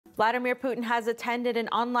Vladimir Putin has attended an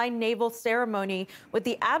online naval ceremony with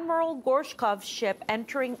the Admiral Gorshkov ship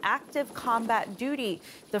entering active combat duty.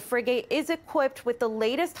 The frigate is equipped with the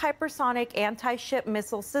latest hypersonic anti-ship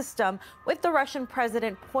missile system, with the Russian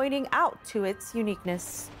president pointing out to its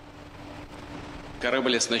uniqueness.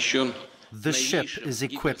 The ship is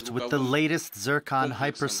equipped with the latest Zircon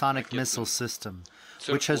hypersonic missile system,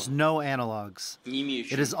 which has no analogs.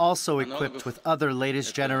 It is also equipped with other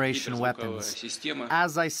latest generation weapons.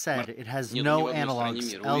 As I said, it has no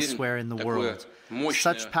analogs elsewhere in the world.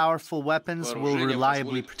 Such powerful weapons will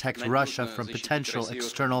reliably protect Russia from potential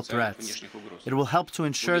external threats. It will help to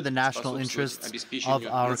ensure the national interests of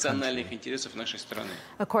our country.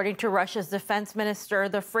 According to Russia's defense minister,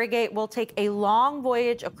 the frigate will take a long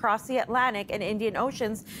voyage across the Atlantic and Indian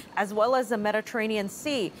Oceans, as well as the Mediterranean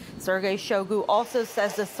Sea. Sergei Shoigu also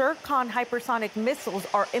says the Zircon hypersonic missiles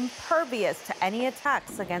are impervious to any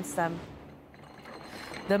attacks against them.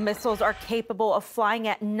 The missiles are capable of flying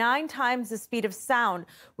at 9 times the speed of sound,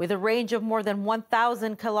 with a range of more than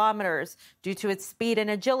 1,000 kilometers. Due to its speed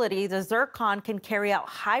and agility, the Zircon can carry out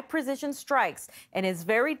high-precision strikes and is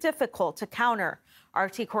very difficult to counter.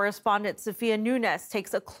 RT correspondent Sofia Nunes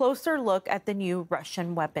takes a closer look at the new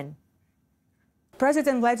Russian weapon.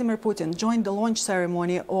 President Vladimir Putin joined the launch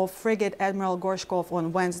ceremony of frigate Admiral Gorshkov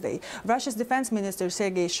on Wednesday. Russia's defense minister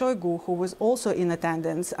Sergei Shoigu, who was also in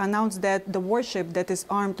attendance, announced that the warship that is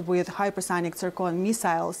armed with hypersonic Zircon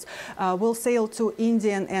missiles will sail to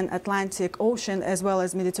Indian and Atlantic Ocean as well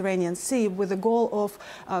as Mediterranean Sea with the goal of,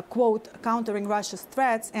 quote, countering Russia's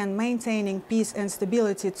threats and maintaining peace and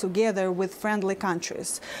stability together with friendly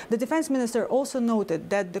countries. The defense minister also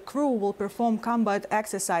noted that the crew will perform combat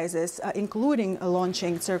exercises, including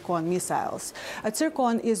launching Zircon missiles.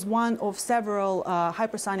 Zircon is one of several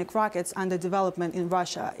hypersonic rockets under development in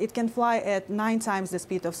Russia. It can fly at 9 times the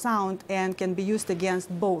speed of sound and can be used against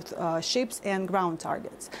both ships and ground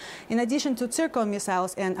targets. In addition to Zircon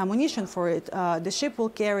missiles and ammunition for it, the ship will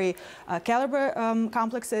carry caliber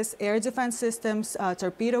complexes, air defense systems,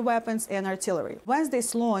 torpedo weapons, and artillery.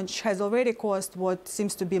 Wednesday's launch has already caused what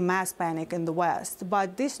seems to be mass panic in the West,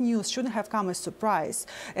 but this news shouldn't have come as a surprise.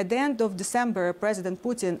 At the end of December, President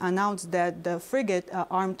Putin announced that the frigate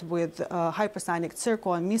armed with hypersonic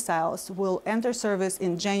Zircon missiles will enter service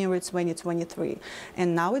in January 2023.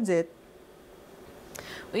 And now it did.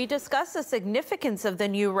 We discussed the significance of the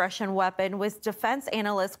new Russian weapon with defense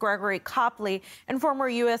analyst Gregory Copley and former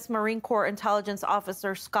U.S. Marine Corps intelligence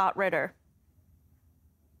officer Scott Ritter.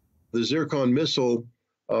 The Zircon missile,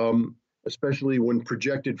 especially when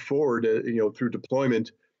projected forward, through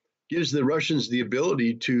deployment, gives the Russians the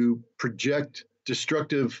ability to project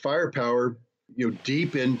destructive firepower,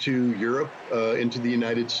 deep into Europe, into the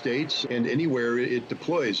United States, and anywhere it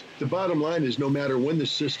deploys. The bottom line is, no matter when the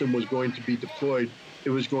system was going to be deployed, it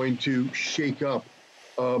was going to shake up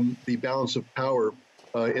the balance of power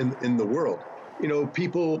in the world.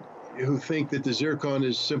 People who think that the Zircon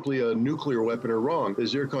is simply a nuclear weapon are wrong. The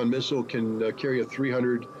Zircon missile can carry a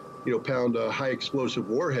 300-pound high explosive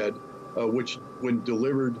warhead, which, when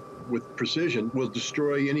delivered with precision, will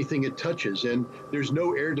destroy anything it touches. And there's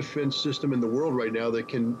no air defense system in the world right now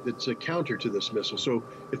that's a counter to this missile. So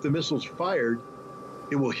if the missile's fired,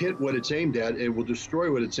 it will hit what it's aimed at, it will destroy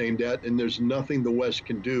what it's aimed at, and there's nothing the West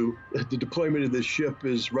can do. The deployment of this ship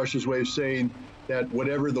is Russia's way of saying that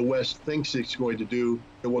whatever the West thinks it's going to do,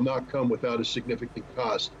 it will not come without a significant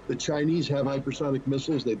cost. The Chinese have hypersonic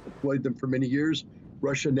missiles. They've deployed them for many years.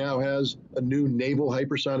 Russia now has a new naval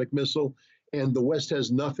hypersonic missile, and the West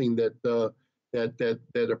has nothing that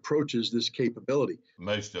approaches this capability.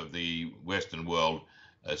 Most of the Western world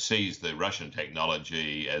sees the Russian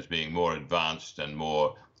technology as being more advanced and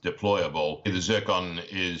more deployable. The Zircon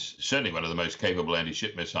is certainly one of the most capable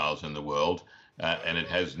anti-ship missiles in the world, and it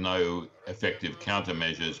has no effective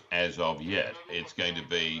countermeasures as of yet. It's going to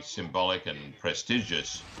be symbolic and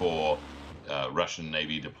prestigious for Russian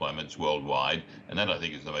Navy deployments worldwide, and that, I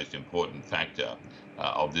think, is the most important factor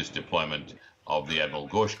of this deployment of the Admiral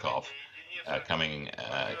Gorshkov, coming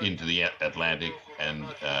into the Atlantic and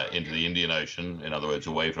into the Indian Ocean, in other words,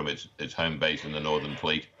 away from its home base in the Northern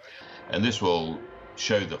Fleet. And this will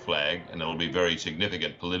show the flag, and it'll be very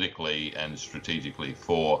significant politically and strategically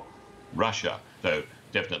for Russia. So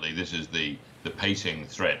definitely this is the pacing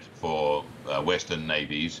threat for Western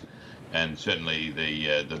navies, and certainly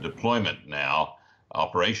the deployment now,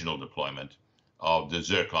 operational deployment of the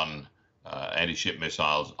Zircon anti-ship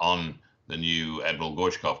missiles on the new Admiral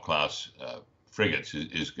Gorshkov class frigates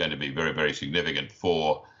is going to be very, very significant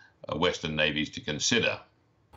for Western navies to consider.